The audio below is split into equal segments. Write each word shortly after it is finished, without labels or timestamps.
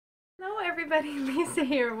everybody, Lisa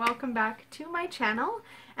here. Welcome back to my channel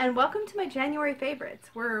and welcome to my January favorites.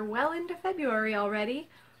 We're well into February already,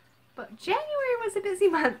 but January was a busy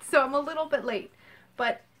month, so I'm a little bit late.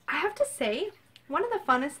 But I have to say, one of the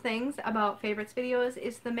funnest things about favorites videos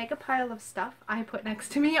is the mega pile of stuff I put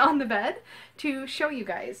next to me on the bed to show you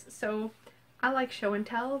guys. So I like show and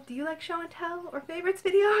tell. Do you like show and tell or favorites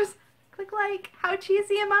videos? Click like. How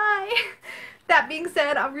cheesy am I? That being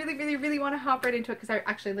said, I really want to hop right into it because I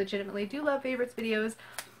actually legitimately do love favorites videos.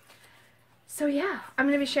 So yeah, I'm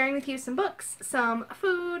going to be sharing with you some books, some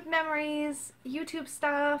food, memories, YouTube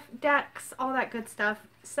stuff, decks, all that good stuff.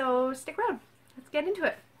 So stick around. Let's get into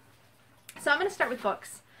it. So I'm going to start with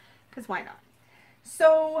books because why not?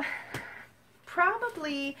 So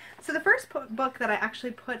the first book that I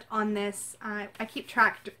actually put on this, I keep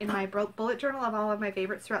track in my bullet journal of all of my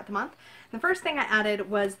favorites throughout the month. The first thing I added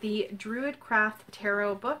was the Druidcraft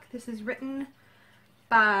Tarot book. This is written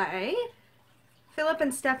by Philip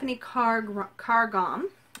and Stephanie Cargom.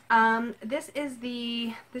 This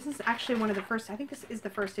is actually one of the first, I think this is the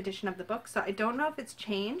first edition of the book, so I don't know if it's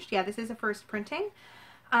changed. Yeah, this is a first printing.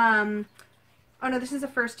 Oh no, this is a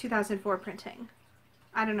first 2004 printing.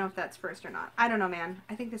 I don't know if that's first or not. I don't know, man.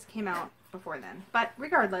 I think this came out before then. But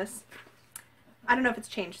regardless, I don't know if it's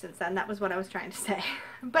changed since then. That was what I was trying to say.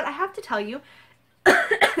 But I have to tell you,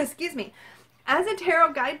 excuse me, as a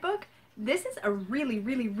tarot guidebook, this is a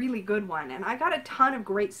really good one. And I got a ton of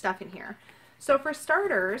great stuff in here. So for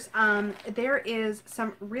starters, there is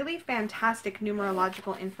some really fantastic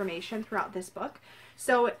numerological information throughout this book.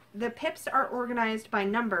 So the pips are organized by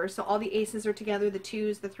number, so all the aces are together, the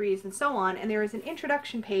twos, the threes, and so on, and there is an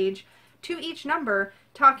introduction page to each number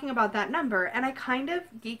talking about that number, and I kind of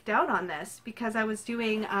geeked out on this because I was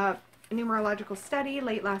doing a numerological study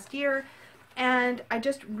late last year, and I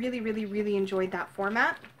just really enjoyed that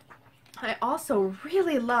format. I also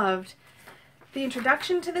really loved the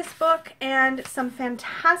introduction to this book and some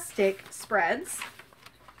fantastic spreads.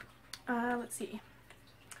 Let's see.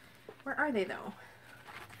 Where are they though?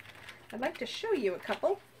 I'd like to show you a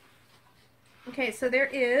couple. Okay, so there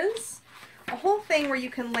is a whole thing where you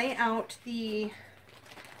can lay out the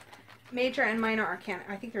major and minor arcana.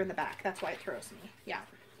 I think they're in the back. That's why it throws me. Yeah,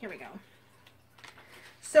 here we go.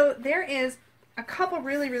 So there is a couple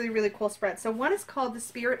really cool spreads. So one is called the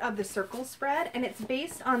Spirit of the Circle spread, and it's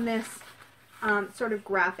based on this sort of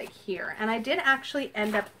graphic here. And I did actually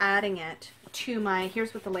end up adding it to my,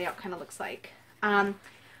 here's what the layout kind of looks like.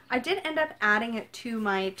 I did end up adding it to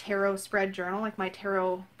my tarot spread journal, like my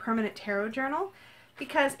permanent tarot journal,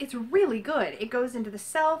 because it's really good. It goes into the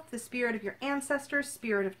self, the spirit of your ancestors,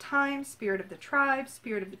 spirit of time, spirit of the tribe,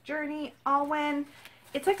 spirit of the journey, Awen.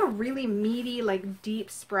 It's like a really meaty, like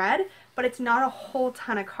deep spread, but it's not a whole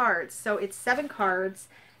ton of cards. So it's 7 cards,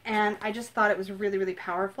 and I just thought it was really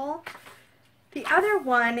powerful. The other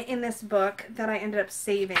one in this book that I ended up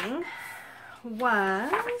saving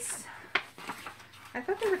was, I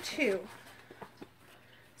thought there were 2.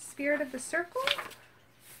 Spirit of the Circle?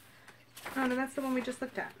 Oh no, that's the one we just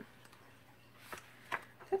looked at. I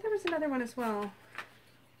thought there was another one as well.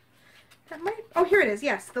 That might, oh here it is,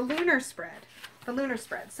 yes, the Lunar spread. The Lunar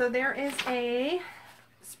spread. So there is a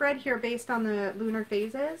spread here based on the lunar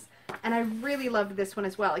phases, and I really loved this one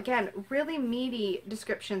as well. Again, really meaty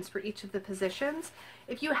descriptions for each of the positions.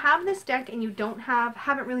 If you have this deck and you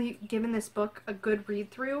haven't really given this book a good read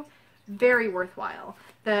through, very worthwhile.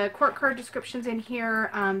 The court card descriptions in here,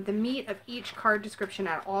 the meat of each card description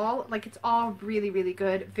at all, like it's all really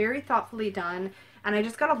good, very thoughtfully done, and I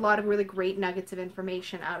just got a lot of really great nuggets of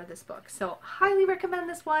information out of this book. So highly recommend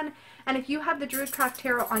this one. And if you have the Druidcraft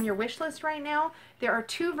Tarot on your wish list right now, there are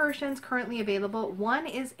 2 versions currently available. One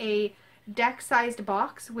is a deck-sized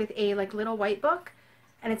box with a like little white book,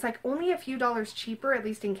 and it's like only a few dollars cheaper, at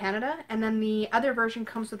least in Canada, and then the other version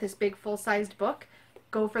comes with this big full-sized book.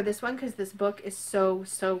 Go for this one because this book is so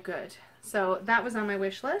good. So that was on my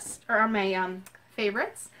wish list, or on my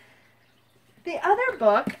favorites. The other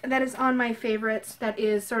book that is on my favorites that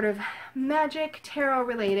is sort of magic tarot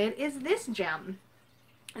related is this gem.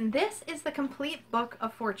 And this is the Complete Book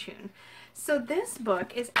of Fortune. So this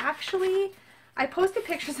book is actually, I posted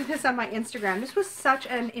pictures of this on my Instagram. This was such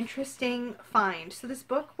an interesting find. So this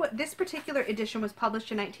book, this particular edition was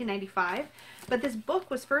published in 1995, but this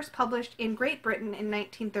book was first published in Great Britain in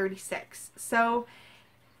 1936. So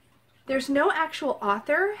there's no actual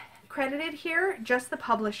author credited here, just the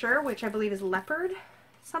publisher, which I believe is Leopard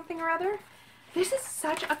something or other. This is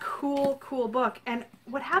such a cool book, and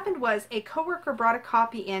what happened was a coworker brought a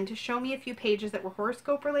copy in to show me a few pages that were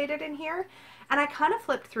horoscope related in here, and I kind of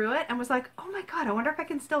flipped through it and was like, oh my god, I wonder if I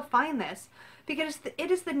can still find this, because it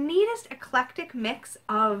is the neatest eclectic mix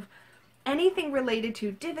of anything related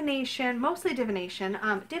to divination, mostly divination.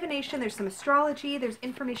 Divination, there's some astrology, there's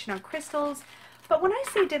information on crystals. But when I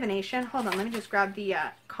say divination, hold on, let me just grab the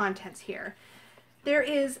contents here. There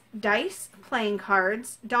is dice, playing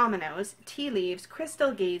cards, dominoes, tea leaves,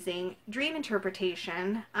 crystal gazing, dream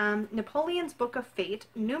interpretation, Napoleon's Book of Fate,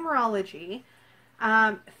 numerology,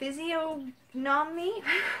 physiognomy,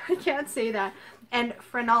 I can't say that, and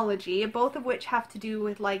phrenology, both of which have to do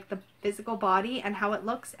with like the physical body and how it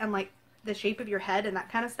looks and like the shape of your head and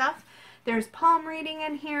that kind of stuff. There's palm reading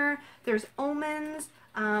in here, there's omens,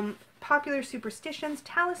 popular superstitions,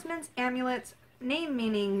 talismans, amulets, name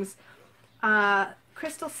meanings,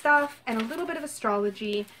 crystal stuff, and a little bit of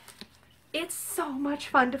astrology. It's so much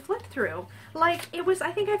fun to flip through. Like, it was,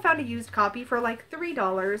 I think I found a used copy for like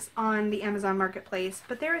 $3 on the Amazon Marketplace,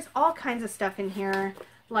 but there is all kinds of stuff in here.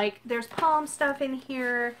 Like, there's palm stuff in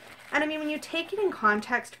here, and I mean, when you take it in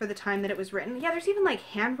context for the time that it was written, yeah, there's even like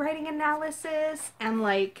handwriting analysis, and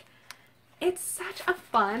like, it's such a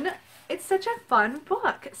fun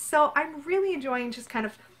book. So I'm really enjoying just kind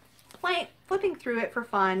of flipping through it for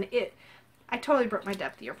fun. I totally broke my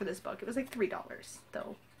depth year for this book. It was like $3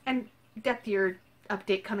 though. And depth year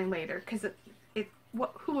update coming later, because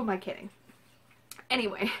who am I kidding?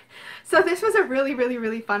 Anyway, so this was a really, really,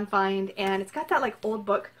 really fun find, and it's got that like old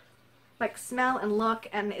book like smell and look,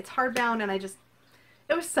 and it's hardbound, and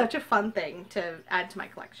it was such a fun thing to add to my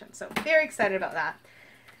collection. So very excited about that.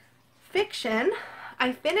 Fiction.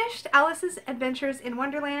 I finished Alice's Adventures in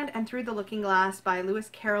Wonderland and Through the Looking Glass by Lewis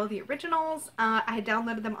Carroll, the originals. I had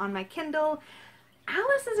downloaded them on my Kindle.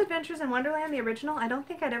 Alice's Adventures in Wonderland, the original, I don't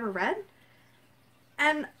think I'd ever read.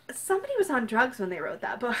 And somebody was on drugs when they wrote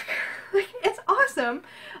that book. Like, it's awesome.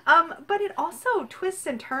 But it also twists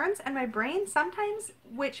and turns, and my brain sometimes,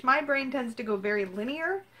 which my brain tends to go very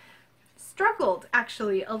linear, struggled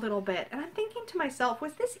actually a little bit. And I'm thinking to myself,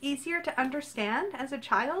 was this easier to understand as a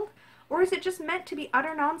child? Or is it just meant to be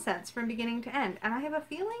utter nonsense from beginning to end? And I have a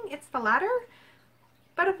feeling it's the latter,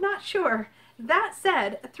 but I'm not sure. That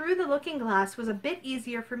said, Through the Looking Glass was a bit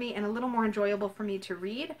easier for me and a little more enjoyable for me to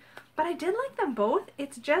read, but I did like them both.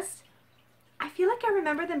 It's just, I feel like I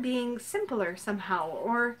remember them being simpler somehow,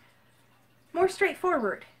 or more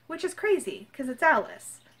straightforward, which is crazy, because it's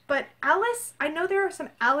Alice. But Alice, I know there are some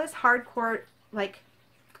Alice hardcore, like,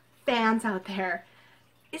 fans out there.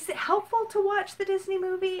 Is it helpful to watch the Disney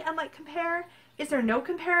movie and like compare? Is there no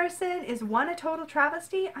comparison? Is one a total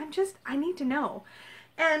travesty? I need to know.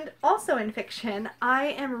 And also in fiction, I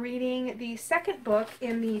am reading the second book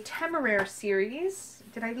in the Temeraire series.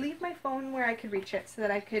 Did I leave my phone where I could reach it so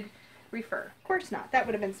that I could refer? Of course not. That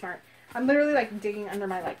would have been smart. I'm literally like digging under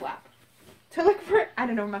my like lap to look for it. I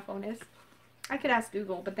don't know where my phone is. I could ask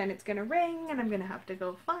Google, but then it's going to ring and I'm going to have to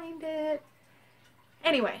go find it.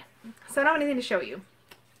 Anyway, so I don't have anything to show you.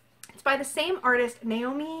 It's by the same artist,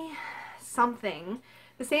 Naomi something,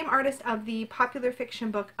 the same artist of the popular fiction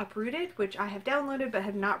book Uprooted, which I have downloaded but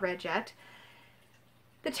have not read yet.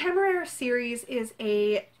 The Temeraire series is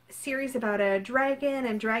a series about a dragon,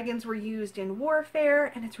 and dragons were used in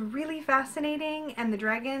warfare, and it's really fascinating. And the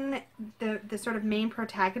dragon, the sort of main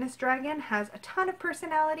protagonist dragon, has a ton of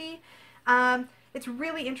personality. It's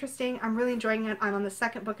really interesting. I'm really enjoying it. I'm on the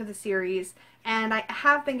second book of the series, and I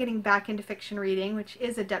have been getting back into fiction reading, which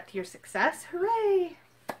is a depth year success. Hooray!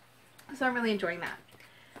 So I'm really enjoying that.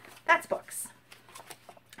 That's books.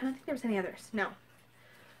 I don't think there was any others. No.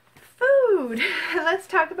 Food! Let's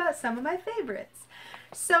talk about some of my favorites.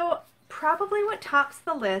 So probably what tops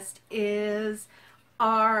the list is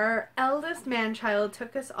our eldest man-child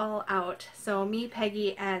took us all out. So me,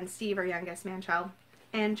 Peggy, and Steve, our youngest man-child,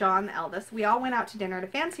 and John, the eldest. We all went out to dinner at a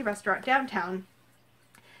fancy restaurant downtown.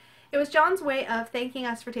 It was John's way of thanking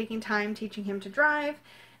us for taking time teaching him to drive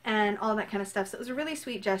and all that kind of stuff. So it was a really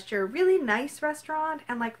sweet gesture, really nice restaurant,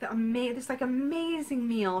 and like this like amazing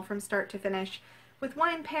meal from start to finish with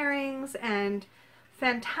wine pairings and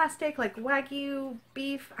fantastic like Wagyu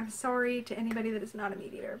beef. I'm sorry to anybody that is not a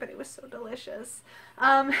meat eater, but it was so delicious.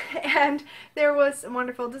 And there was some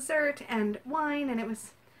wonderful dessert and wine, and it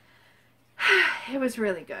was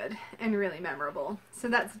really good and really memorable. So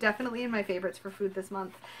that's definitely in my favorites for food this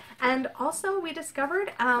month. And also we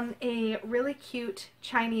discovered a really cute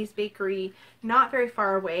Chinese bakery not very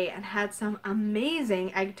far away, and had some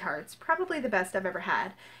amazing egg tarts, probably the best I've ever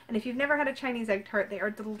had. And if you've never had a Chinese egg tart, they are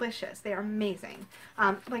delicious. They are amazing.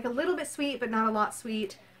 Like a little bit sweet, but not a lot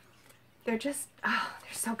sweet. They're just, oh,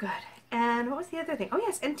 they're so good. And what was the other thing? Oh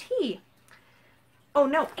yes, and tea. Oh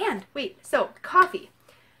no, and wait, so coffee.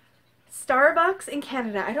 Starbucks in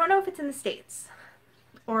Canada, I don't know if it's in the States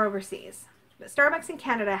or overseas, but Starbucks in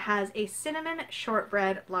Canada has a cinnamon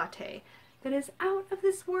shortbread latte. that is out of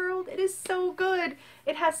this world. It is so good.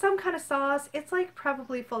 It has some kind of sauce. It's like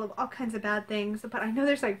probably full of all kinds of bad things, but I know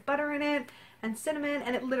there's like butter in it and cinnamon,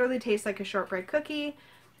 and it literally tastes like a shortbread cookie.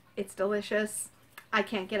 It's delicious. I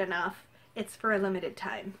can't get enough. It's for a limited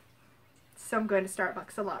time. So I'm going to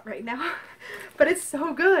Starbucks a lot right now, but it's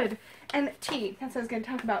so good. And tea, that's what I was going to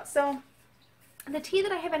talk about. So the tea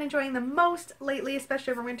that I have been enjoying the most lately,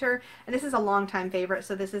 especially over winter, and this is a long-time favorite,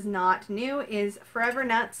 so this is not new, is Forever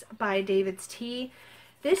Nuts by David's Tea.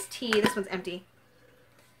 This tea, this one's empty.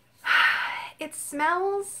 It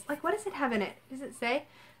smells like, what does it have in it? Does it say?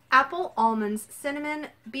 Apple, almonds, cinnamon,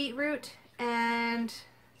 beetroot, and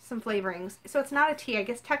some flavorings. So it's not a tea. I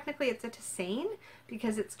guess technically it's a tisane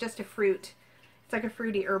because it's just a fruit. It's like a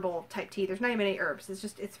fruity herbal type tea. There's not even any herbs.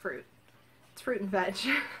 It's fruit. It's fruit and veg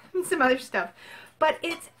and some other stuff. But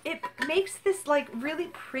it makes this like really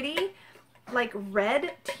pretty like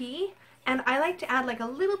red tea, and I like to add like a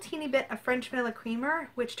little teeny bit of French vanilla creamer,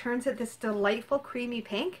 which turns it this delightful creamy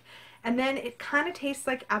pink, and then it kind of tastes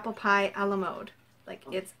like apple pie a la mode. Like,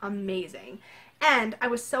 it's amazing. And I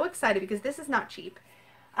was so excited because this is not cheap.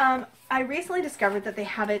 I recently discovered that they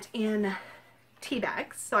have it in tea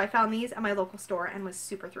bags, so I found these at my local store and was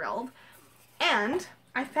super thrilled. And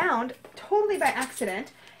I found, totally by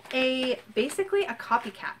accident, basically a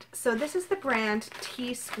copycat. So this is the brand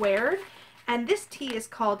Tea Squared, and this tea is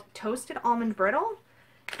called Toasted Almond Brittle,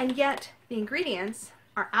 and yet the ingredients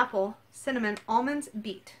are apple, cinnamon, almonds,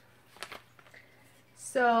 beet.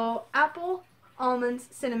 So apple, almonds,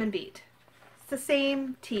 cinnamon, beet. It's the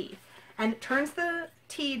same tea, and it turns the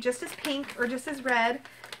tea just as pink or just as red,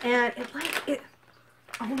 and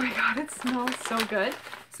oh my god, it smells so good.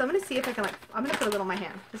 So I'm gonna see if I can I'm gonna put a little in my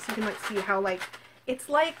hand just so you can see how it's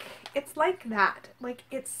like that. Like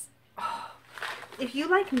if you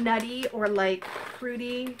like nutty or like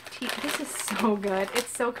fruity tea, this is so good.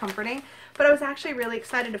 It's so comforting. But I was actually really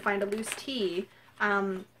excited to find a loose tea.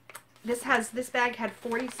 This bag had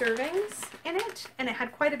 40 servings in it, and it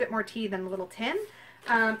had quite a bit more tea than the little tin.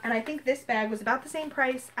 And I think this bag was about the same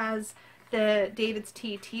price as the David's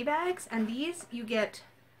tea bags, and these you get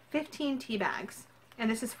 15 tea bags, and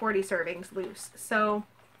this is 40 servings loose. So,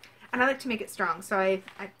 and I like to make it strong, so I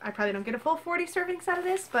probably don't get a full 40 servings out of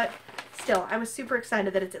this, but still, I was super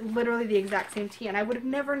excited that it's literally the exact same tea, and I would have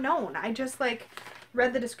never known. I just like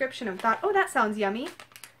read the description and thought, oh, that sounds yummy.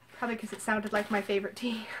 Probably because it sounded like my favorite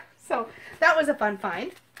tea. So that was a fun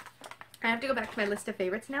find. I have to go back to my list of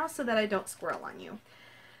favorites now so that I don't squirrel on you.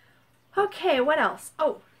 Okay, what else?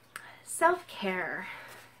 Oh, self-care.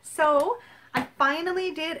 So I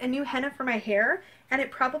finally did a new henna for my hair, and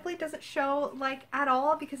it probably doesn't show like at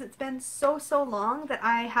all because it's been so long that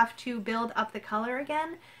I have to build up the color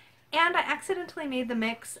again. And I accidentally made the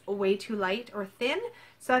mix way too light or thin,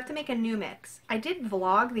 so I have to make a new mix. I did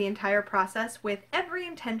vlog the entire process with every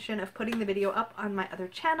intention of putting the video up on my other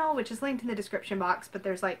channel, which is linked in the description box, but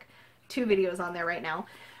there's like 2 videos on there right now.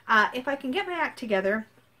 If I can get my act together,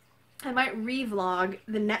 I might re-vlog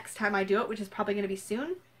the next time I do it, which is probably going to be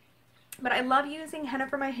soon. But I love using henna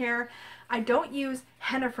for my hair. I don't use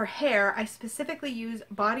henna for hair. I specifically use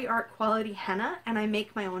Body Art quality henna, and I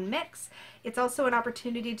make my own mix. It's also an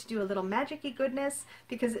opportunity to do a little magic-y goodness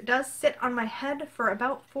because it does sit on my head for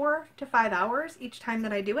about 4 to 5 hours each time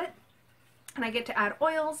that I do it. And I get to add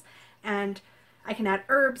oils, and I can add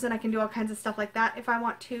herbs, and I can do all kinds of stuff like that if I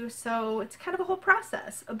want to. So it's kind of a whole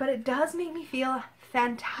process, but it does make me feel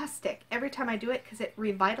fantastic every time I do it because it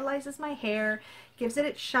revitalizes my hair, gives it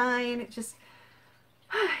its shine. It just,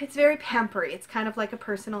 it's very pampery. It's kind of like a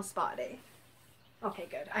personal spa day. Okay,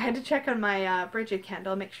 good. I had to check on my Bridget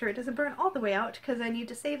candle, make sure it doesn't burn all the way out because I need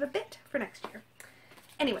to save a bit for next year.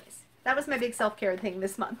 Anyways, that was my big self-care thing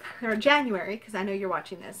this month, or January, because I know you're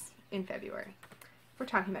watching this in February. We're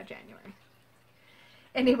talking about January.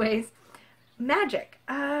 Anyways, magic.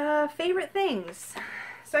 Favorite things.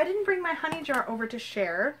 So I didn't bring my honey jar over to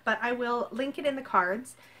share, but I will link it in the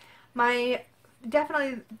cards.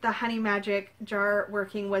 Definitely the honey magic jar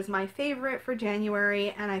working was my favorite for January,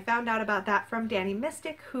 and I found out about that from Dani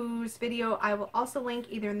Mystic, whose video I will also link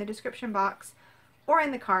either in the description box or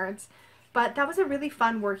in the cards. But that was a really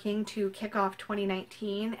fun working to kick off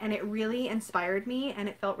 2019, and it really inspired me, and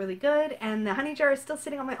it felt really good. And the honey jar is still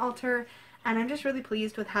sitting on my altar, and I'm just really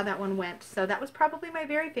pleased with how that one went. So that was probably my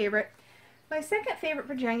very favorite. My second favorite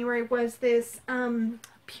for January was this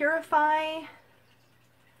Purify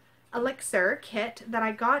elixir kit that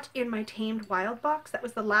I got in my Tamed Wild box. That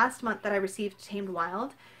was the last month that I received Tamed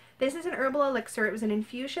Wild. This is an herbal elixir. It was an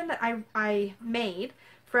infusion that I made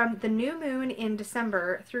from the new moon in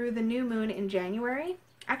December through the new moon in January.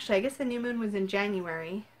 Actually, I guess the new moon was in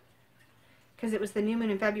January because it was the new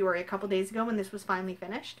moon in February a couple days ago when this was finally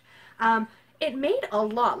finished. It made a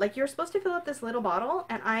lot. Like, you're supposed to fill up this little bottle,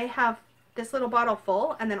 and I have this little bottle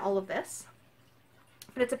full and then all of this.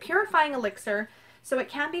 But it's a purifying elixir, so it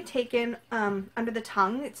can be taken under the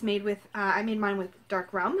tongue. It's made with, I made mine with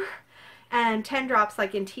dark rum, and 10 drops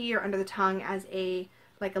like in tea or under the tongue as a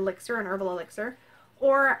like elixir, an herbal elixir.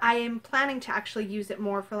 Or I am planning to actually use it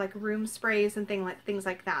more for like room sprays and things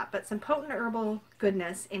like that. But some potent herbal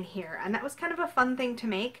goodness in here, and that was kind of a fun thing to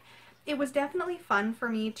make. It was definitely fun for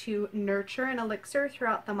me to nurture an elixir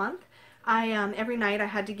throughout the month. Every night I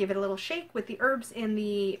had to give it a little shake with the herbs in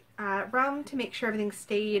the rum to make sure everything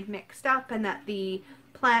stayed mixed up and that the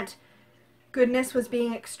plant goodness was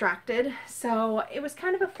being extracted. So it was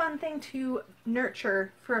kind of a fun thing to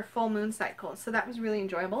nurture for a full moon cycle. So that was really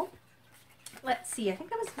enjoyable. Let's see, I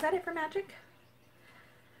think was that it for magic?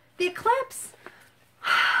 The eclipse!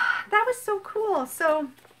 That was so cool. So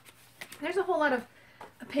there's a whole lot of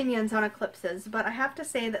opinions on eclipses, but I have to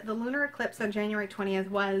say that the lunar eclipse on January 20th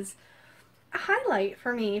was a highlight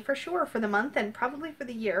for me, for sure, for the month and probably for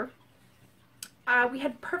the year. We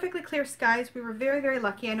had perfectly clear skies. We were very, very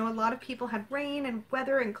lucky. I know a lot of people had rain and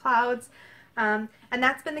weather and clouds, and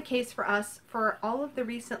that's been the case for us for all of the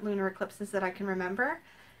recent lunar eclipses that I can remember.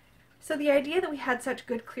 So the idea that we had such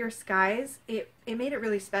good clear skies, it made it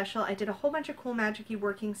really special. I did a whole bunch of cool magic-y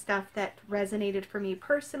working stuff that resonated for me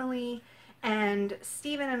personally. And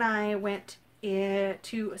Steven and I went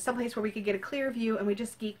to someplace where we could get a clear view, and we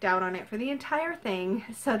just geeked out on it for the entire thing.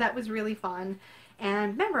 So that was really fun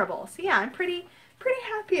and memorable. So yeah, I'm pretty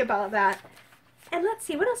happy about that. And let's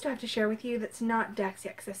see, what else do I have to share with you that's not Dex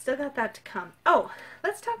yet, because I still got that to come. Oh,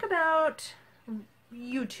 let's talk about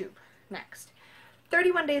YouTube next.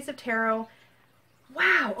 31 Days of Tarot.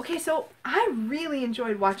 Wow, okay, so I really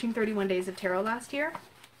enjoyed watching 31 Days of Tarot last year.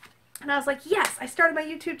 And I was like, yes, I started my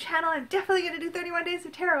YouTube channel. I'm definitely going to do 31 Days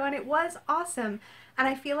of Tarot. And it was awesome. And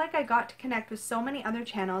I feel like I got to connect with so many other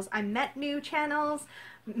channels. I met new channels,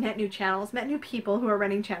 met new people who are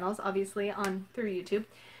running channels, obviously, through YouTube.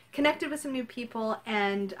 Connected with some new people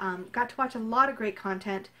and got to watch a lot of great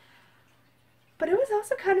content. But it was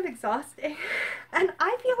also kind of exhausting. And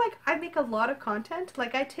I feel like I make a lot of content.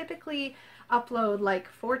 Like, I typically upload like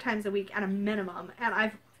 4 times a week at a minimum. And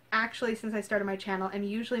I've actually, since I started my channel, and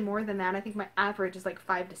usually more than that. I think my average is like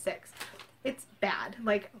 5 to 6. It's bad,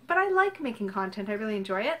 but I like making content. I really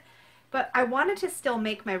enjoy it. But I wanted to still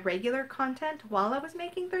make my regular content while I was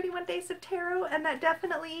making 31 Days of Tarot, and that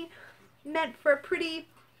definitely meant for a pretty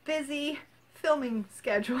busy filming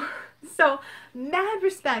schedule. So mad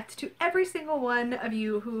respect to every single one of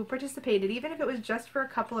you who participated, even if it was just for a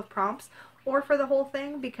couple of prompts or for the whole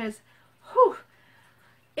thing, because whew,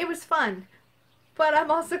 it was fun. But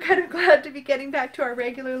I'm also kind of glad to be getting back to our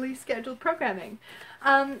regularly scheduled programming.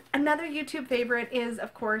 Another YouTube favorite is,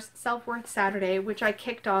 of course, Self-Worth Saturday, which I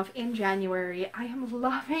kicked off in January. I am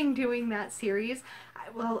loving doing that series.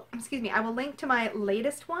 I will link to my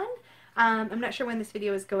latest one. I'm not sure when this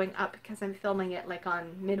video is going up because I'm filming it like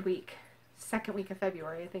on midweek, second week of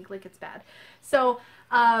February, I think, like it's bad. So,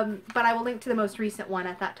 but I will link to the most recent one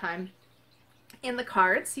at that time in the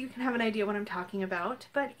cards so you can have an idea what I'm talking about.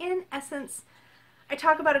 But in essence, I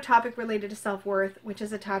talk about a topic related to self-worth, which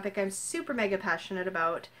is a topic I'm super mega passionate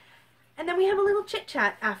about. And then we have a little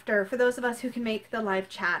chit-chat after for those of us who can make the live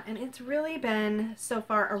chat. And it's really been, so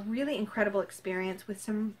far, a really incredible experience with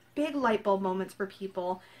some big light bulb moments for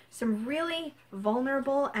people. Some really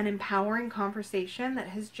vulnerable and empowering conversation that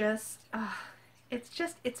has just,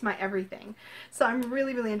 it's my everything. So I'm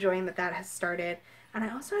really, really enjoying that has started. And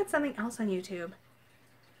I also had something else on YouTube.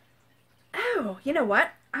 Oh, you know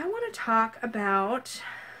what? I want to talk about,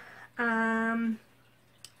 I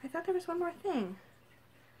thought there was one more thing.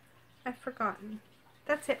 I've forgotten.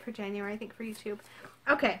 That's it for January, I think, for YouTube.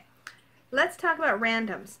 Okay, let's talk about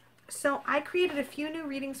randoms. So I created a few new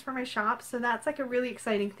readings for my shop, so that's like a really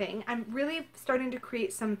exciting thing. I'm really starting to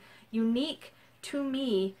create some unique, to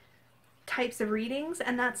me, types of readings,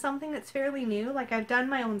 and that's something that's fairly new. Like, I've done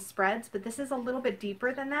my own spreads, but this is a little bit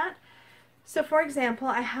deeper than that. So for example,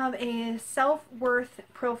 I have a self-worth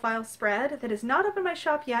profile spread that is not up in my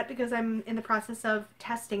shop yet because I'm in the process of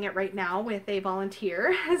testing it right now with a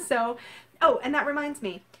volunteer. So, oh, and that reminds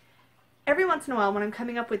me, every once in a while when I'm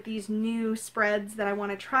coming up with these new spreads that I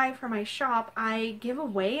want to try for my shop, I give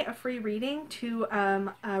away a free reading to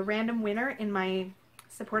a random winner in my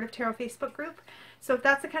Supportive Tarot Facebook group. So if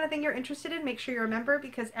that's the kind of thing you're interested in, make sure you're a member,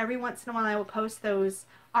 because every once in a while I will post those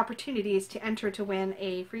opportunities to enter to win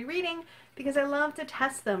a free reading, because I love to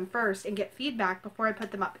test them first and get feedback before I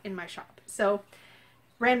put them up in my shop. So,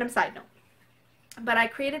 random side note. But I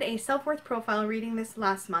created a self-worth profile reading this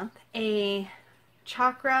last month, a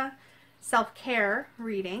chakra self-care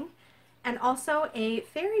reading, and also a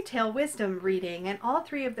fairy tale wisdom reading. And all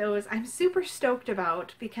three of those I'm super stoked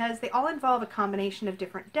about because they all involve a combination of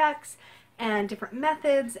different decks and different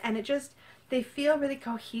methods, and they feel really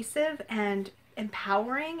cohesive and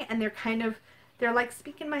empowering, and they're like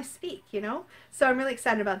speaking my speak, you know? So I'm really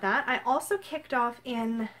excited about that. I also kicked off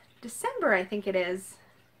in December, I think it is.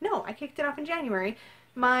 No, I kicked it off in January,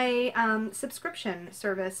 my subscription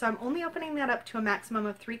service. So I'm only opening that up to a maximum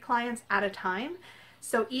of 3 clients at a time.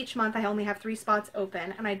 So each month I only have 3 spots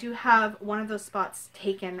open, and I do have one of those spots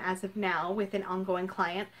taken as of now with an ongoing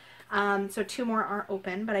client. So 2 more are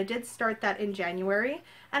open, but I did start that in January,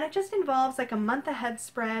 and it just involves like a month ahead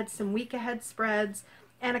spread, some week ahead spreads,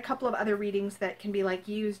 and a couple of other readings that can be like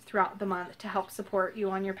used throughout the month to help support you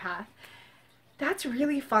on your path. That's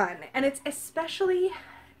really fun, and it's especially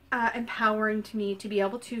empowering to me to be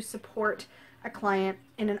able to support a client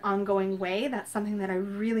in an ongoing way. That's something that I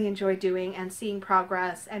really enjoy doing, and seeing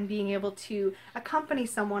progress and being able to accompany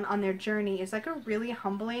someone on their journey is like a really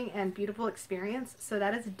humbling and beautiful experience. So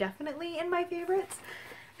that is definitely in my favorites.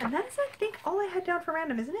 And that is, I think, all I had down for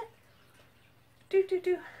random, isn't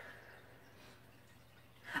it?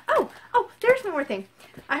 Oh, there's one more thing.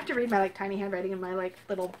 I have to read my like tiny handwriting in my like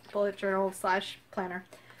little bullet journal / planner.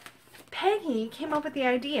 Peggy came up with the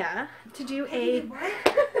idea to do a...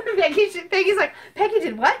 Peggy's like, Peggy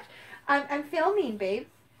did what? I'm filming, babe.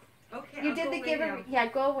 Okay, you did the giveaway. Yeah,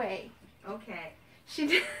 go away. Okay. She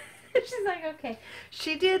did. She's like, okay.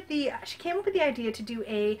 She came up with the idea to do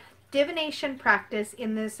a divination practice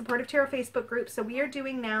in the Supportive Tarot Facebook group. So we are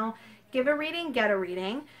doing now Give a Reading, Get a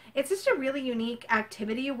Reading. It's just a really unique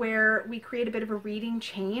activity where we create a bit of a reading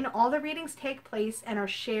chain. All the readings take place and are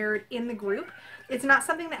shared in the group. It's not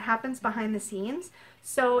something that happens behind the scenes.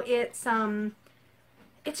 So it's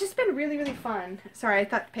just been really, really fun. Sorry, I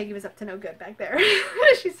thought Peggy was up to no good back there.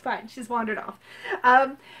 She's fine. She's wandered off.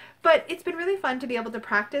 But it's been really fun to be able to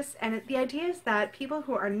practice, and the idea is that people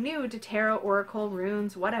who are new to tarot, oracle,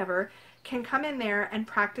 runes, whatever, can come in there and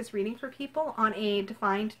practice reading for people on a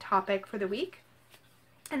defined topic for the week.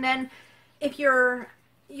 And then if you're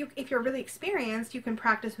really experienced, you can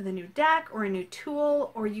practice with a new deck or a new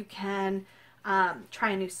tool, or you can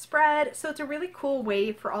try a new spread. So it's a really cool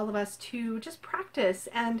way for all of us to just practice,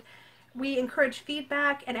 and we encourage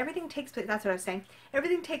feedback, and everything takes place, that's what I was saying,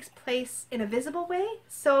 everything takes place in a visible way.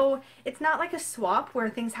 So it's not like a swap where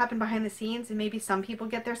things happen behind the scenes and maybe some people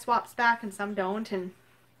get their swaps back and some don't, and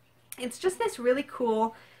it's just this really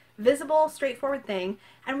cool, visible, straightforward thing.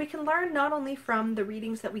 And we can learn not only from the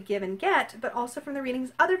readings that we give and get, but also from the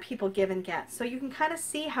readings other people give and get. So you can kind of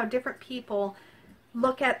see how different people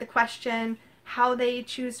look at the question, how they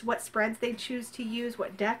choose, what spreads they choose to use,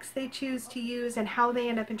 what decks they choose to use, and how they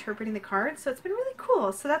end up interpreting the cards. So it's been really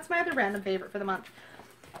cool. So that's my other random favorite for the month.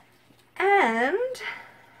 And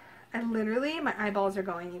my eyeballs are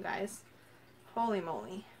going, you guys. Holy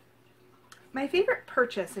moly. My favorite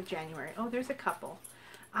purchase of January. Oh, there's a couple.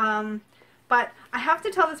 But I have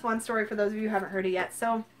to tell this one story for those of you who haven't heard it yet.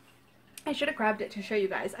 So I should have grabbed it to show you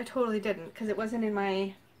guys. I totally didn't, because it wasn't in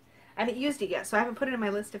my... I haven't used it yet, so I haven't put it in my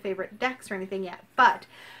list of favorite decks or anything yet. But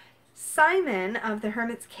Simon of the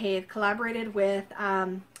Hermit's Cave collaborated with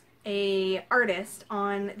a artist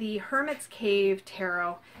on the Hermit's Cave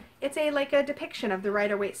Tarot. It's like a depiction of the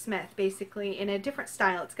Rider-Waite-Smith, basically, in a different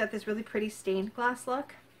style. It's got this really pretty stained glass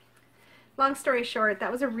look. Long story short,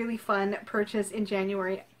 that was a really fun purchase in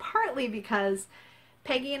January, partly because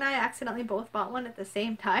Peggy and I accidentally both bought one at the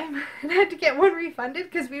same time and had to get one refunded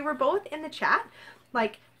because we were both in the chat,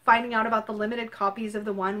 like, finding out about the limited copies of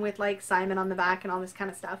the one with like Simon on the back and all this kind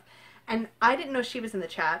of stuff. And I didn't know she was in the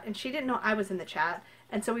chat, and she didn't know I was in the chat,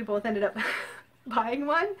 and so we both ended up buying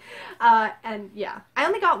one. And yeah, I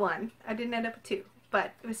only got one. I didn't end up with 2,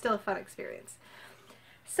 but it was still a fun experience.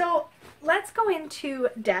 So let's go into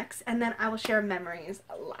decks, and then I will share memories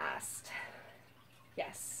last.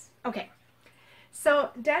 Yes. Okay. So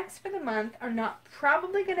decks for the month are not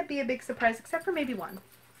probably going to be a big surprise, except for maybe one.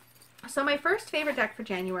 So my first favorite deck for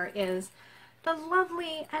January is the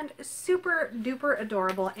lovely and super duper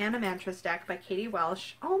adorable Animantras deck by Katie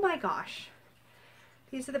Welsh. Oh my gosh.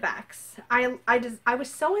 These are the backs. I was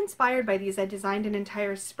so inspired by these, I designed an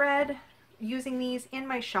entire spread using these in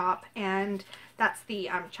my shop, and that's the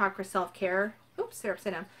Chakra Self-Care. Oops, they're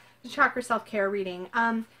upside down. The Chakra Self-Care reading.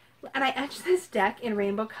 And I etched this deck in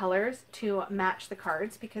rainbow colors to match the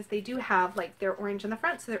cards, because they do have, like, they're orange on the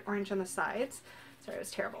front, so they're orange on the sides. Sorry, it was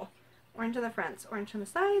terrible. Orange on the fronts, orange on the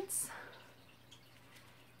sides,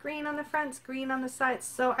 green on the fronts, green on the sides.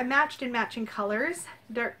 So I matched in matching colors,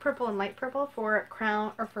 dark purple and light purple for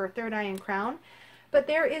crown, or for third eye and crown. But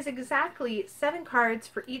there is exactly 7 cards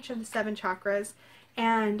for each of the 7 chakras,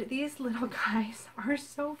 and these little guys are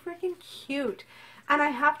so freaking cute. And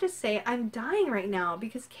I have to say, I'm dying right now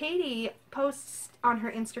because Katie posts on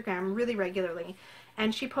her Instagram really regularly,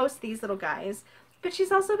 and she posts these little guys. But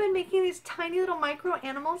she's also been making these tiny little micro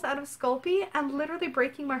animals out of Sculpey and literally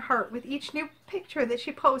breaking my heart with each new picture that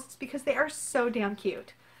she posts because they are so damn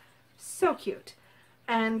cute. So cute.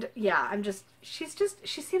 And yeah, she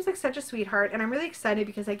seems like such a sweetheart, and I'm really excited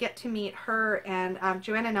because I get to meet her and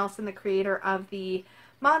Joanna Nelson, the creator of the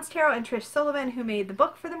Mons Tarot, and Trish Sullivan, who made the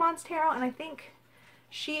book for the Mons Tarot, and I think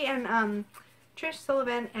she and Trish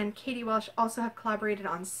Sullivan and Katie Welsh also have collaborated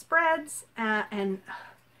on spreads, and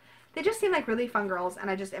they just seem like really fun girls, and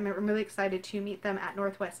I'm really excited to meet them at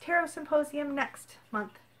Northwest Tarot Symposium next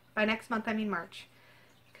month. By next month, I mean March,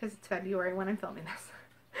 because it's February when I'm filming this.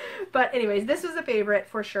 But anyways, this was a favorite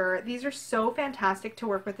for sure. These are so fantastic to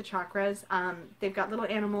work with the chakras. They've got little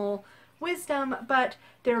animal wisdom, but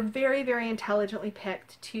they're very, very intelligently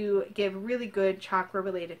picked to give really good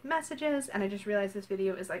chakra-related messages, and I just realized this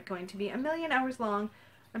video is like going to be a million hours long.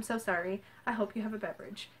 I'm so sorry. I hope you have a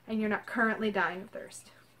beverage, and you're not currently dying of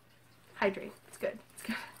thirst. Hydrate. It's good. It's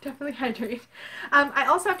good. Definitely hydrate. I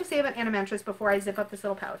also have to say about Animantras before I zip up this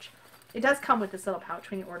little pouch. It does come with this little pouch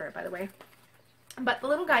when you order it, by the way. But the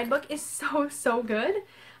little guidebook is so, so good.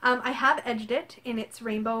 I have edged it in its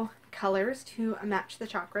rainbow colors to match the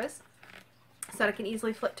chakras so that I can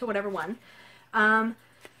easily flip to whatever one.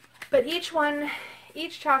 But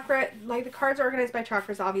each chakra, like the cards are organized by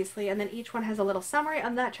chakras obviously, and then each one has a little summary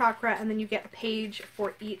on that chakra, and then you get a page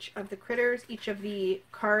for each of the critters, each of the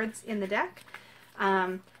cards in the deck.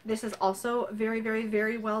 This is also very, very,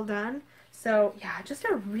 very well done. So yeah, just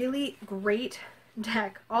a really great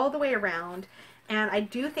deck all the way around. And I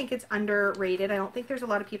do think it's underrated. I don't think there's a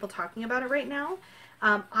lot of people talking about it right now.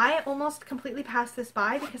 I almost completely passed this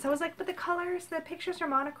by because I was like, but the colors, the pictures are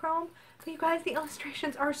monochrome. But you guys, the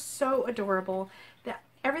illustrations are so adorable.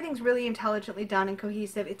 Everything's really intelligently done and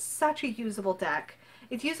cohesive. It's such a usable deck.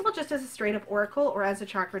 It's usable just as a straight up oracle or as a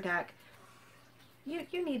chakra deck.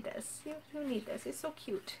 You need this. You need this. It's so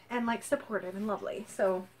cute and like supportive and lovely.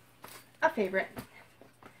 So, a favorite.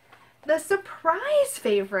 The surprise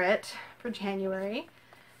favorite for January,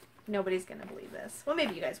 nobody's gonna believe this, well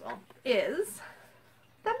maybe you guys will, is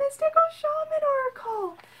the Mystical Shaman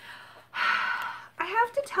Oracle. I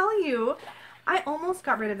have to tell you, I almost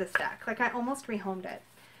got rid of this deck. Like I almost rehomed it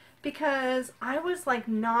because I was like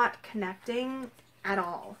not connecting at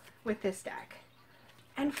all with this deck.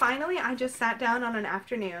 And finally I just sat down on an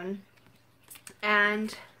afternoon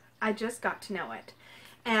and I just got to know it.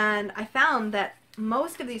 And I found that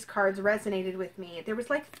most of these cards resonated with me. There was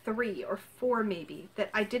like 3 or 4 maybe that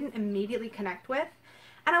I didn't immediately connect with.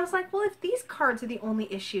 And I was like, well, if these cards are the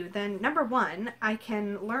only issue, then number 1, I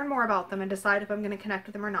can learn more about them and decide if I'm going to connect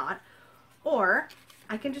with them or not. Or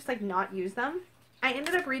I can just like not use them. I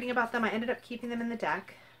ended up reading about them. I ended up keeping them in the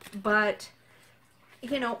deck. But,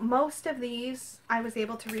 you know, most of these I was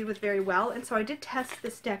able to read with very well. And so I did test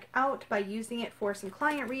this deck out by using it for some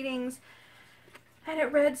client readings. And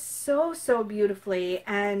it read so, so beautifully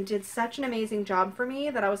and did such an amazing job for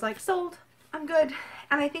me that I was like, sold, I'm good.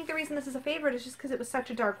 And I think the reason this is a favorite is just because it was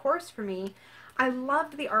such a dark horse for me. I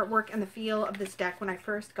loved the artwork and the feel of this deck when I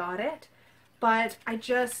first got it, but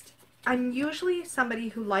I'm usually somebody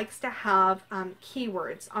who likes to have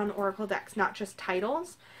keywords on Oracle decks, not just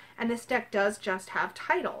titles, and this deck does just have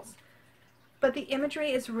titles. But the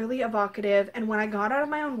imagery is really evocative, and when I got out of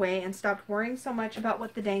my own way and stopped worrying so much about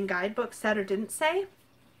what the dang guidebook said or didn't say,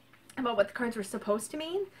 about what the cards were supposed to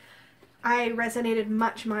mean, I resonated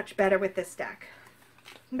much, much better with this deck.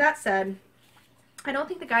 That said, I don't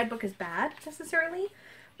think the guidebook is bad, necessarily,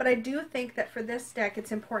 but I do think that for this deck,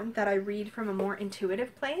 it's important that I read from a more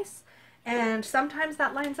intuitive place, and sometimes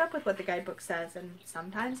that lines up with what the guidebook says, and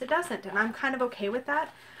sometimes it doesn't, and I'm kind of okay with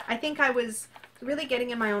that. I think I was really getting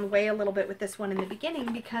in my own way a little bit with this one in the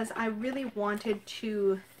beginning because I really wanted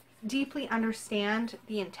to deeply understand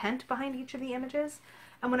the intent behind each of the images.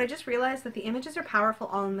 And when I just realized that the images are powerful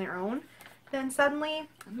all on their own, then suddenly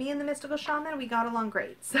me and the Mystical Shaman, we got along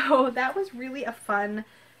great. So that was really a fun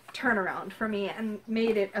turnaround for me and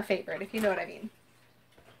made it a favorite, if you know what I mean.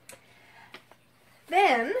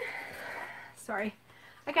 Then, sorry,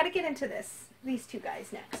 I gotta get into these 2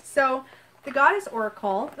 guys next. So the Goddess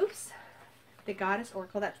Oracle, the Goddess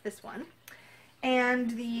Oracle, that's this one,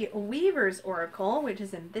 and the Weaver's Oracle, which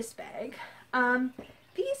is in this bag.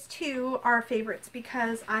 These 2 are favorites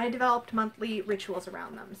because I developed monthly rituals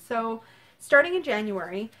around them. So starting in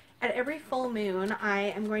January, at every full moon, I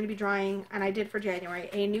am going to be drawing, and I did for January,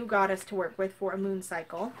 a new goddess to work with for a moon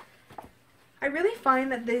cycle. I really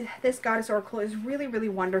find that this goddess oracle is really, really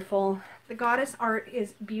wonderful. The goddess art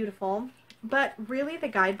is beautiful, but really the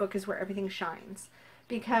guidebook is where everything shines,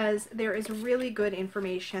 because there is really good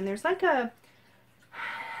information. There's like a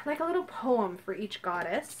little poem for each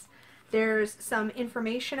goddess. There's some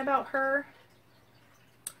information about her.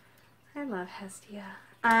 I love Hestia.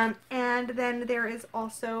 And then there is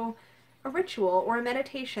also a ritual or a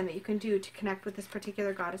meditation that you can do to connect with this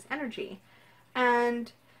particular goddess energy.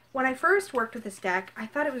 And when I first worked with this deck, I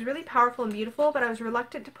thought it was really powerful and beautiful, but I was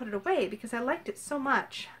reluctant to put it away because I liked it so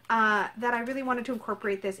much that I really wanted to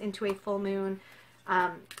incorporate this into a full moon,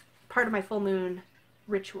 part of my full moon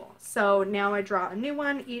ritual. So now I draw a new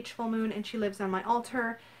one each full moon, and she lives on my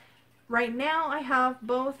altar. Right now I have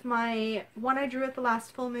both my one I drew at the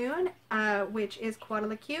last full moon, which is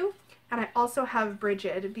Quadrilaque, and I also have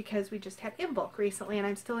Bridget because we just had Imbolc recently, and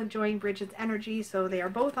I'm still enjoying Bridget's energy, so they are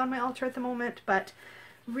both on my altar at the moment, but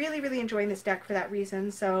really, really enjoying this deck for that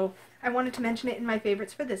reason, so I wanted to mention it in my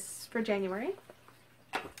favorites for January.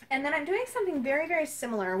 And then I'm doing something very, very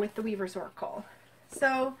similar with the Weaver's Oracle.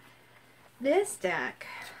 So this deck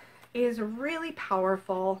is really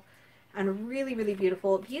powerful and really, really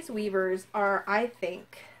beautiful. These weavers are, I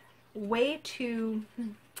think, way too,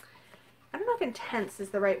 I don't know if intense is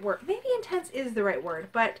the right word. Maybe intense is the right word,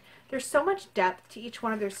 but there's so much depth to each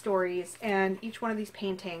one of their stories and each one of these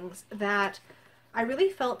paintings that I really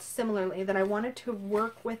felt similarly that I wanted to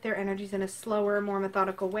work with their energies in a slower, more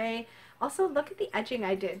methodical way. Also, look at the edging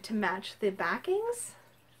I did to match the backings.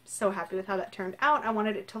 So happy with how that turned out. I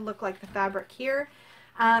wanted it to look like the fabric here.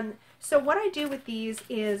 So what I do with these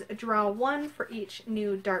is draw one for each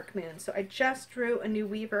new dark moon. So I just drew a new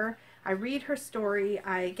weaver. I read her story,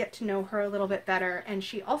 I get to know her a little bit better, and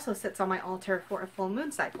she also sits on my altar for a full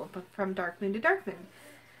moon cycle, from dark moon to dark moon.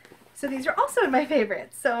 So these are also in my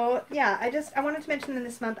favorites. So yeah, I wanted to mention them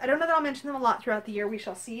this month. I don't know that I'll mention them a lot throughout the year, we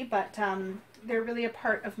shall see, but they're really a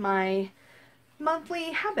part of my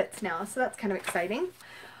monthly habits now, so that's kind of exciting.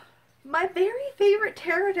 My very favorite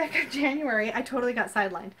tarot deck of January, I totally got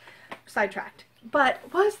sidetracked, but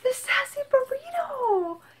was the Sassy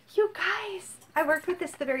Burrito! You guys, I worked with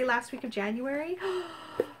this the very last week of January.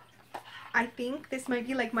 I think this might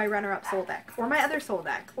be like my runner-up soul deck, or my other soul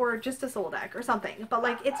deck, or just a soul deck, or something. But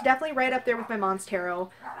like, it's definitely right up there with my Mom's Tarot.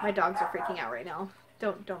 My dogs are freaking out right now.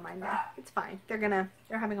 Don't mind them. It's fine. They're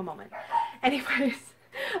having a moment. Anyways,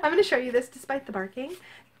 I'm gonna show you this despite the barking.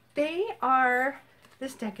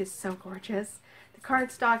 This deck is so gorgeous. The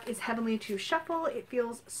cardstock is heavenly to shuffle. It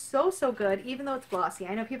feels so, so good, even though it's glossy.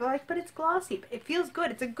 I know people are like, but it's glossy. It feels good.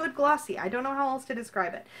 It's a good glossy. I don't know how else to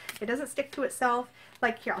describe it. It doesn't stick to itself.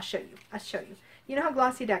 Like, here, I'll show you. You know how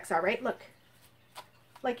glossy decks are, right? Look.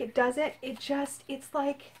 Like, it doesn't. It's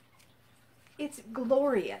like, it's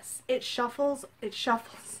glorious. It shuffles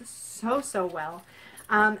so, so well.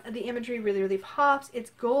 The imagery really, really pops. It's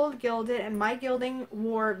gold gilded, and my gilding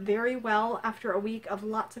wore very well after a week of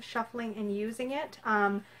lots of shuffling and using it.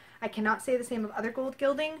 I cannot say the same of other gold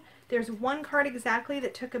gilding. There's one card exactly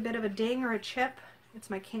that took a bit of a ding or a chip. It's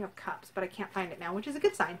my King of Cups, but I can't find it now, which is a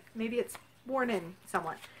good sign. Maybe it's worn in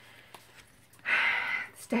somewhat.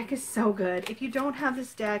 This deck is so good. If you don't have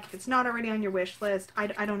this deck, if it's not already on your wish list, I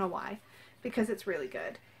don't know why, because it's really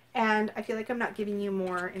good. And I feel like I'm not giving you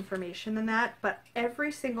more information than that, but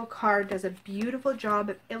every single card does a beautiful job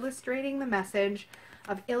of illustrating the message,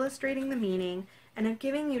 of illustrating the meaning, and of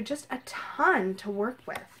giving you just a ton to work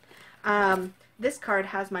with. This card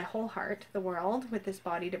has my whole heart, the world, with this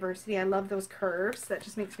body diversity. I love those curves. That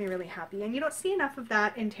just makes me really happy. And you don't see enough of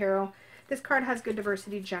that in tarot. This card has good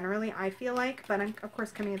diversity generally, I feel like, but I'm, of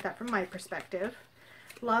course, coming at that from my perspective.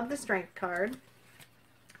 Love the Strength card.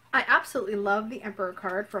 I absolutely love the Emperor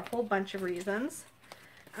card for a whole bunch of reasons.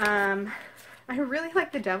 I really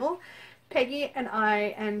like the Devil. Peggy and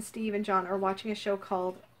I and Steve and John are watching a show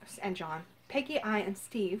called, Peggy, I, and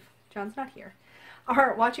Steve, John's not here,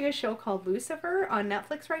 are watching a show called Lucifer on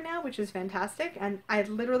Netflix right now, which is fantastic, and I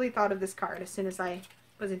literally thought of this card as soon as I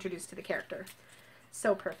was introduced to the character.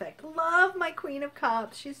 So perfect. Love my Queen of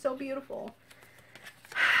Cups. She's so beautiful.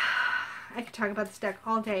 I could talk about this deck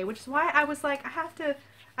all day, which is why I was like, I have to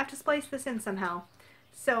splice this in somehow.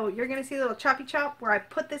 So you're going to see a little choppy chop where I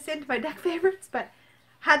put this into my deck favorites, but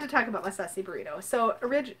had to talk about my Sassy Burrito. So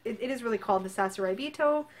it is really called the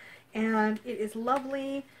Sassaribito, and it is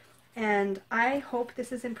lovely, and I hope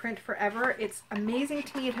this is in print forever. It's amazing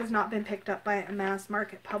to me it has not been picked up by a mass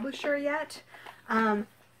market publisher yet,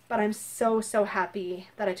 but I'm so, so happy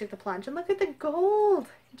that I took the plunge. And look at the gold.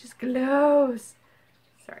 It just glows.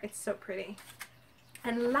 Sorry, it's so pretty.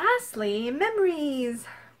 And lastly, memories.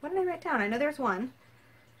 What did I write down? I know there's one.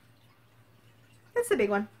 That's the big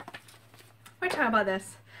one. We're talking about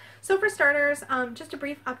this. So for starters, just a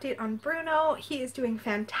brief update on Bruno. He is doing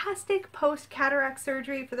fantastic post-cataract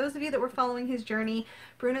surgery. For those of you that were following his journey,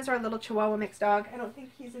 Bruno's our little Chihuahua mixed dog. I don't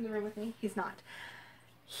think he's in the room with me. He's not.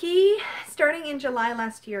 He, starting in July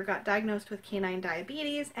last year, got diagnosed with canine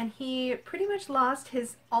diabetes, and he pretty much lost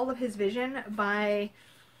all of his vision by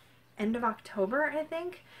end of October, I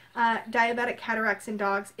think. Diabetic cataracts in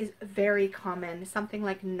dogs is very common, something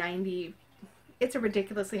like 90. It's a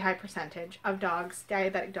ridiculously high percentage of dogs,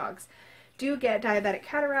 diabetic dogs, do get diabetic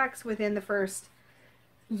cataracts within the first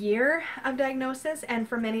year of diagnosis, and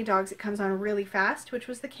for many dogs it comes on really fast, which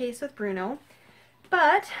was the case with Bruno.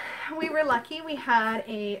 But we were lucky. We had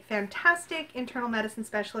a fantastic internal medicine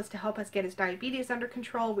specialist to help us get his diabetes under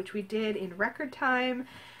control, which we did in record time.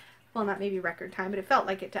 Well, not maybe record time, but it felt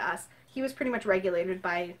like it to us. He was pretty much regulated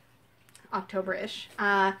by October-ish.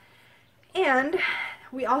 And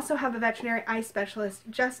we also have a veterinary eye specialist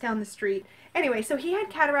just down the street. Anyway, so he had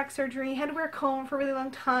cataract surgery. He had to wear a cone for a really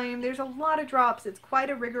long time. There's a lot of drops. It's quite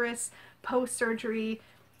a rigorous post-surgery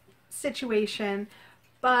situation.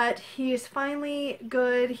 But he is finally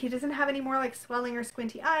good. He doesn't have any more like swelling or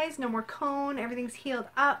squinty eyes, no more cone, everything's healed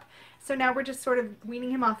up. So now we're just sort of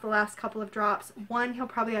weaning him off the last couple of drops. One he'll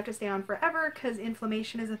probably have to stay on forever because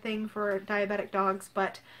inflammation is a thing for diabetic dogs,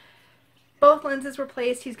 but both lenses were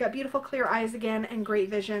placed. He's got beautiful clear eyes again and great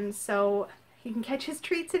vision, so he can catch his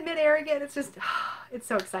treats in midair again. It's just, it's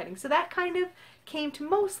so exciting. So that kind of came to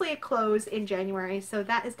mostly a close in January, so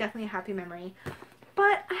that is definitely a happy memory.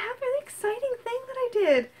 But I have a really exciting thing that I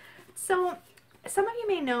did. So some of you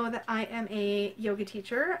may know that I am a yoga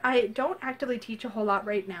teacher. I don't actively teach a whole lot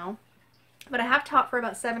right now, but I have taught for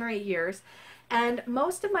about 7 or 8 years. And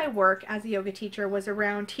most of my work as a yoga teacher was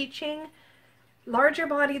around teaching larger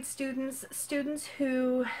bodied students, students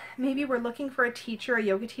who maybe were looking for a teacher, a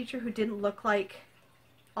yoga teacher who didn't look like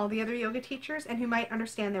all the other yoga teachers and who might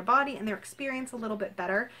understand their body and their experience a little bit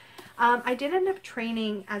better. I did end up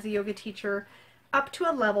training as a yoga teacher up to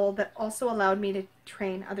a level that also allowed me to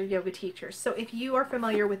train other yoga teachers. So if you are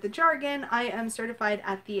familiar with the jargon, I am certified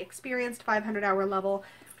at the experienced 500-hour level,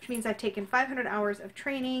 which means I've taken 500 hours of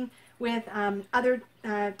training with other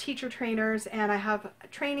teacher trainers, and I have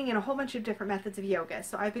training in a whole bunch of different methods of yoga.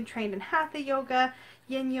 So I've been trained in Hatha yoga,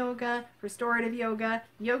 yin yoga, restorative yoga,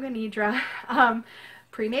 yoga nidra,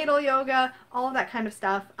 prenatal yoga, all of that kind of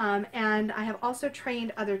stuff. And I have also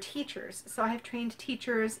trained other teachers. So I have trained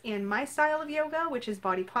teachers in my style of yoga, which is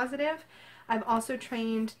body positive. I've also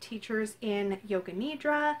trained teachers in yoga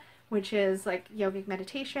nidra, which is like yogic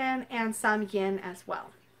meditation, and some yin as well.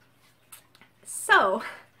 So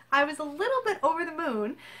I was a little bit over the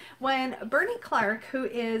moon when Bernie Clark, who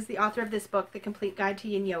is the author of this book, The Complete Guide to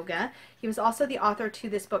Yin Yoga, he was also the author to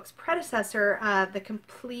this book's predecessor, The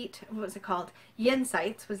Complete, what was it called? Yin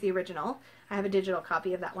Sites was the original. I have a digital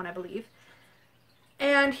copy of that one, I believe.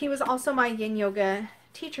 And he was also my yin yoga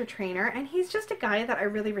teacher trainer, and he's just a guy that I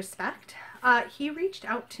really respect. He reached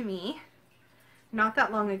out to me not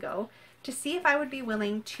that long ago to see if I would be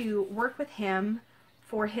willing to work with him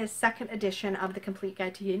for his second edition of The Complete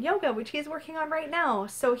Guide to Yin Yoga, which he is working on right now.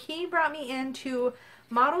 So he brought me in to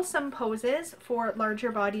model some poses for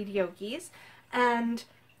larger bodied yogis, and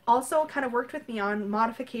also kind of worked with me on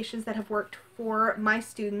modifications that have worked for my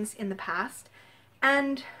students in the past.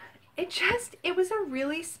 And it was a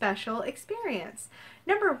really special experience.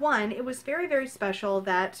 Number one, it was very, very special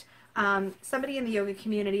that somebody in the yoga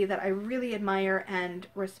community that I really admire and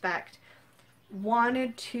respect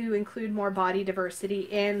wanted to include more body diversity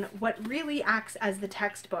in what really acts as the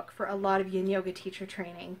textbook for a lot of yin yoga teacher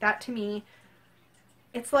training. That to me,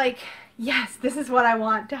 it's like, yes, this is what I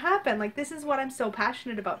want to happen. Like, this is what I'm so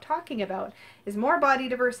passionate about talking about, is more body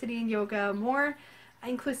diversity in yoga, more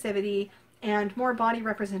inclusivity, and more body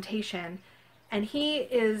representation. And he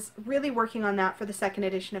is really working on that for the second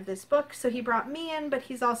edition of this book. So he brought me in, but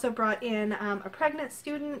he's also brought in a pregnant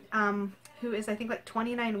student who is, I think, like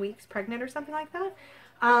 29 weeks pregnant or something like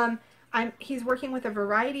that. He's working with a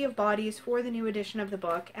variety of bodies for the new edition of the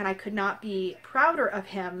book, and I could not be prouder of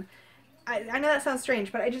him. I know that sounds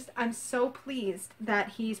strange, but I'm so pleased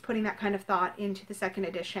that he's putting that kind of thought into the second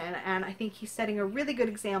edition, and I think he's setting a really good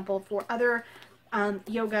example for other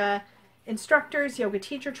yoga instructors, yoga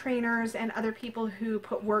teacher trainers, and other people who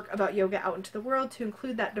put work about yoga out into the world to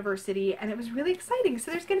include that diversity, and it was really exciting.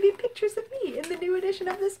 So there's going to be pictures of me in the new edition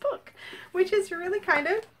of this book, which is really kind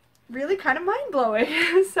of really kind of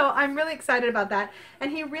mind-blowing. So I'm really excited about that.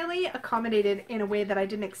 And he really accommodated in a way that I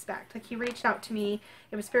didn't expect. Like, he reached out to me.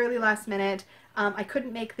 It was fairly last minute. I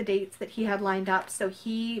couldn't make the dates that he had lined up, so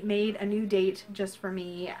he made a new date just for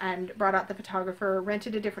me and brought out the photographer,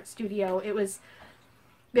 rented a different studio. It was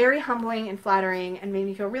very humbling and flattering and made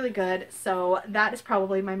me feel really good. So that is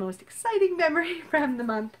probably my most exciting memory from the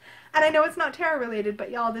month. And I know it's not tarot related,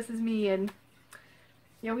 but y'all, this is me, and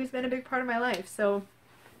yoga's been a big part of my life. So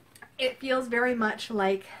it feels very much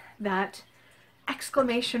like that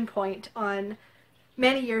exclamation point on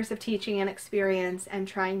many years of teaching and experience and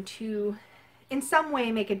trying to in some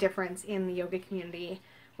way make a difference in the yoga community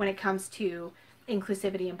when it comes to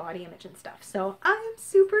inclusivity and body image and stuff. So I am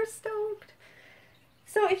super stoked.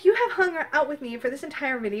 So if you have hung out with me for this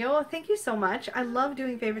entire video, thank you so much. I love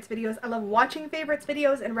doing favorites videos. I love watching favorites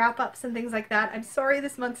videos and wrap-ups and things like that. I'm sorry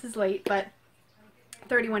this month is late, but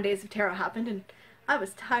 31 days of tarot happened and I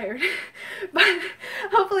was tired. But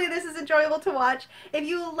hopefully this is enjoyable to watch. If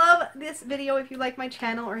you love this video, if you like my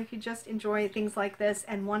channel, or if you just enjoy things like this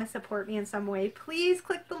and want to support me in some way, please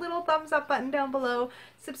click the little thumbs up button down below.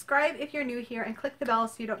 Subscribe if you're new here, and click the bell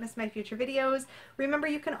so you don't miss my future videos. Remember,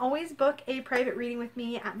 you can always book a private reading with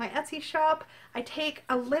me at my Etsy shop. I take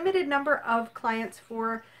a limited number of clients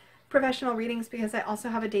for professional readings because I also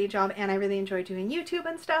have a day job and I really enjoy doing YouTube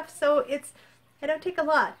and stuff, so I don't take a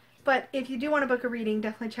lot. But if you do want to book a reading,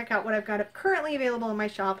 definitely check out what I've got currently available in my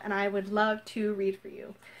shop, and I would love to read for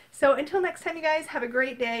you. So until next time, you guys, have a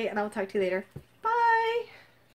great day, and I'll talk to you later.